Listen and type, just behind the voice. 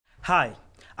Hi,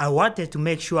 I wanted to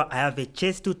make sure I have a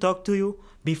chance to talk to you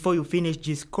before you finish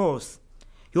this course.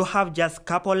 You have just a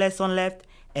couple lessons left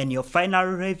and your final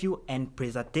review and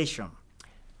presentation.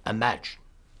 Imagine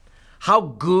how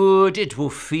good it will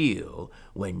feel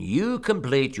when you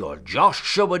complete your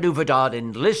Joshua Nuvedad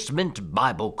Enlistment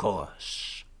Bible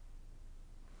course.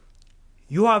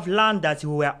 You have learned that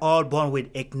we were all born with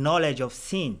a knowledge of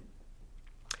sin.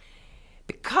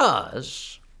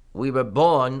 Because we were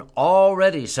born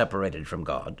already separated from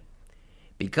God,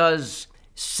 because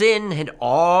sin had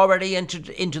already entered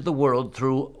into the world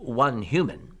through one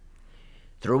human,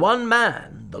 through one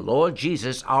man, the Lord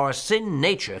Jesus, our sin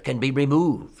nature can be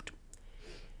removed.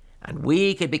 And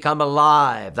we can become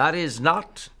alive, that is,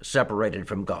 not separated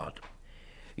from God.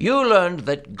 You learned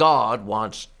that God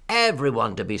wants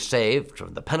everyone to be saved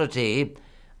from the penalty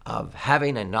of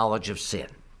having a knowledge of sin.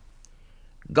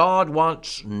 God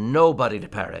wants nobody to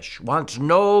perish, wants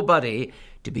nobody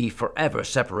to be forever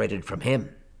separated from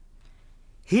Him.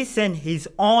 He sent His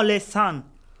only Son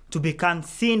to become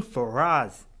sin for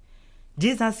us.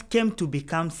 Jesus came to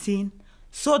become sin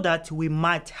so that we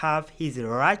might have His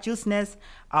righteousness,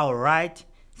 our right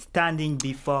standing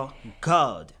before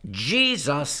God.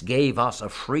 Jesus gave us a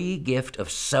free gift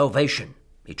of salvation,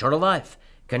 eternal life,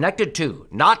 connected to,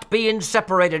 not being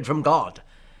separated from God.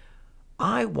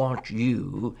 I want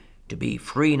you to be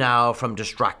free now from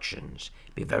distractions.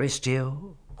 Be very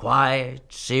still, quiet,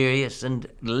 serious, and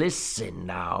listen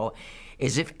now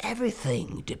as if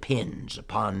everything depends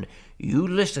upon you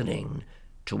listening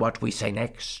to what we say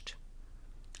next.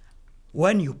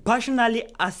 When you passionately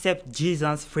accept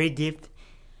Jesus' free gift,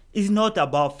 it's not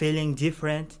about feeling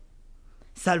different.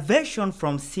 Salvation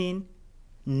from sin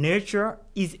nature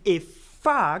is a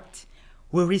fact.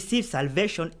 We receive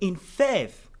salvation in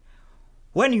faith.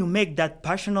 When you make that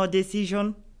passionate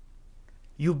decision,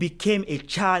 you became a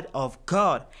child of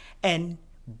God and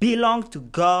belong to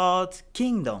God's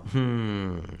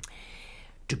kingdom.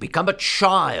 To become a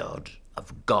child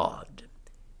of God,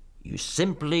 you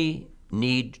simply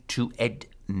need to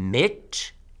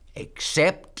admit,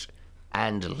 accept,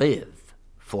 and live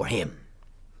for Him.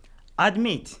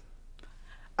 Admit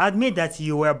that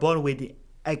you were born with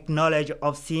a knowledge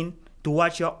of sin to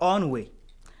watch your own way.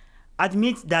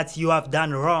 Admit that you have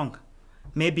done wrong.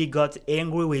 Maybe got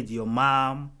angry with your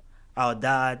mom, our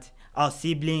dad, our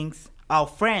siblings, our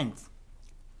friends.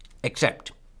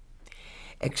 Accept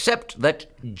that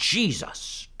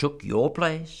Jesus took your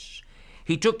place.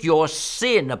 He took your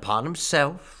sin upon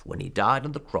Himself when He died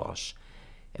on the cross.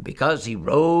 And because He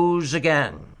rose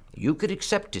again, you could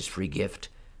accept His free gift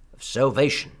of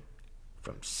salvation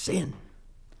from sin.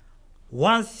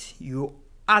 Once you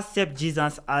accept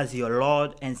Jesus as your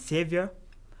Lord and Savior,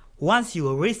 once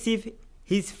you receive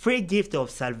His free gift of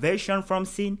salvation from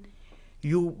sin,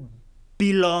 you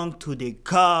belong to the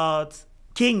God's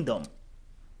kingdom.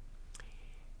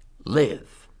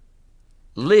 Live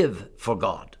for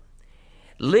God.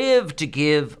 Live to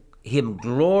give Him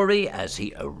glory as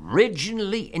He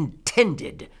originally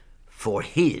intended for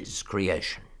His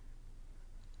creation.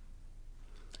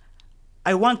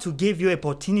 I want to give you an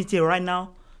opportunity right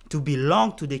now to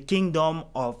belong to the kingdom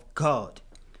of God.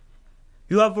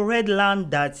 You have already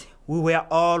learned that we were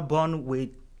all born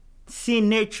with sin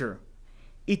nature.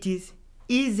 It is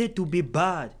easy to be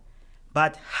bad,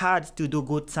 but hard to do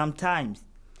good sometimes.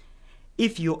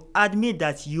 If you admit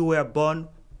that you were born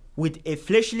with a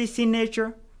fleshly sin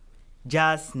nature,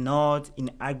 just nod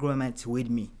in agreement with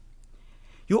me.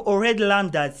 You already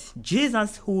learned that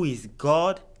Jesus, who is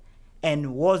God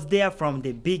and was there from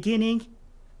the beginning,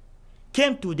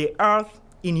 came to the earth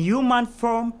in human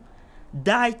form,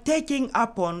 died taking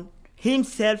upon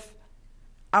Himself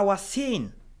our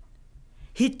sin.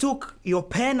 He took your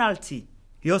penalty,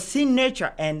 your sin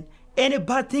nature, and any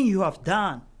bad thing you have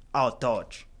done or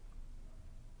touched.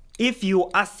 If you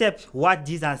accept what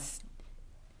Jesus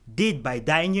did by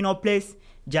dying in your place,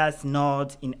 just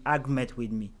nod in agreement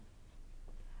with me.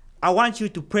 I want you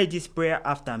to pray this prayer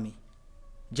after me.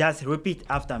 Just repeat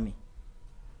after me.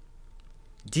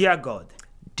 Dear God,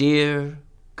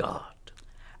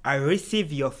 I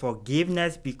receive your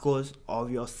forgiveness because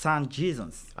of your Son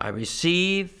Jesus. I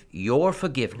receive your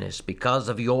forgiveness because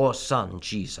of your Son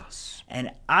Jesus.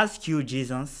 And ask you,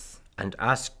 Jesus,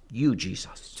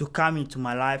 to come into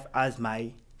my life as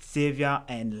my Savior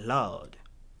and Lord.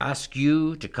 Ask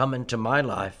you to come into my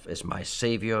life as my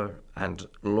Savior and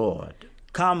Lord.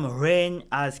 Come reign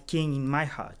as King in my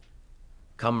heart.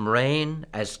 Come reign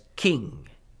as King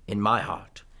in my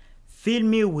heart. Fill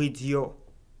me with your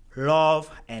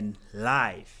love and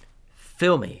life.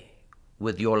 Fill me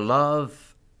with your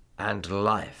love and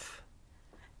life.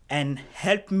 And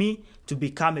help me to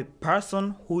become a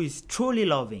person who is truly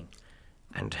loving.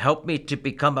 And help me to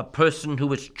become a person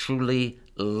who is truly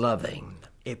loving.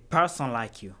 A person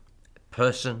like you. A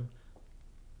person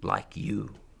like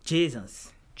you.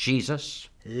 Jesus. Jesus.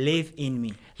 Live in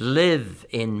me. Live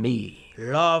in me.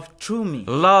 Love through me.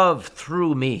 Love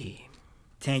through me.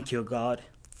 Thank you, God.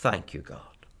 Thank you,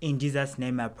 God. In Jesus'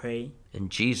 name I pray. In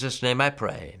Jesus' name I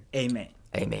pray. Amen.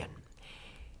 Amen.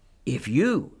 If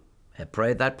you have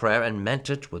prayed that prayer and meant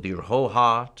it with your whole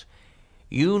heart,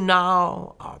 you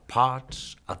now are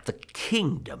part of the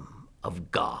kingdom of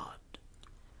God.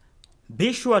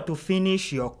 Be sure to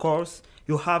finish your course.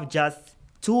 You have just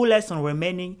 2 lessons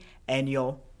remaining and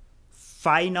your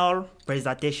final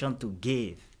presentation to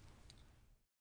give.